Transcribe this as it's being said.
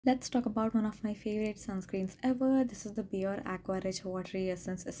Let's talk about one of my favorite sunscreens ever. This is the Biore Aqua Rich Watery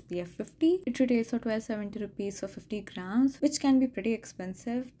Essence SPF 50. It retails for 1270 rupees for 50 grams, which can be pretty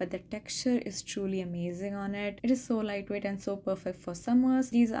expensive, but the texture is truly amazing on it. It is so lightweight and so perfect for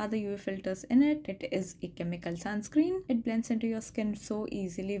summers. These are the UV filters in it. It is a chemical sunscreen. It blends into your skin so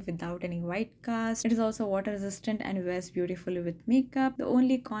easily without any white cast. It is also water resistant and wears beautifully with makeup. The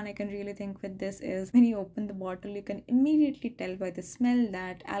only con I can really think with this is when you open the bottle, you can immediately tell by the smell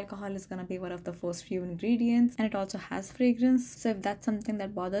that alcohol is gonna be one of the first few ingredients, and it also has fragrance. So if that's something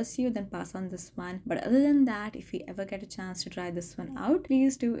that bothers you, then pass on this one. But other than that, if you ever get a chance to try this one out,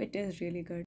 please do. It is really good.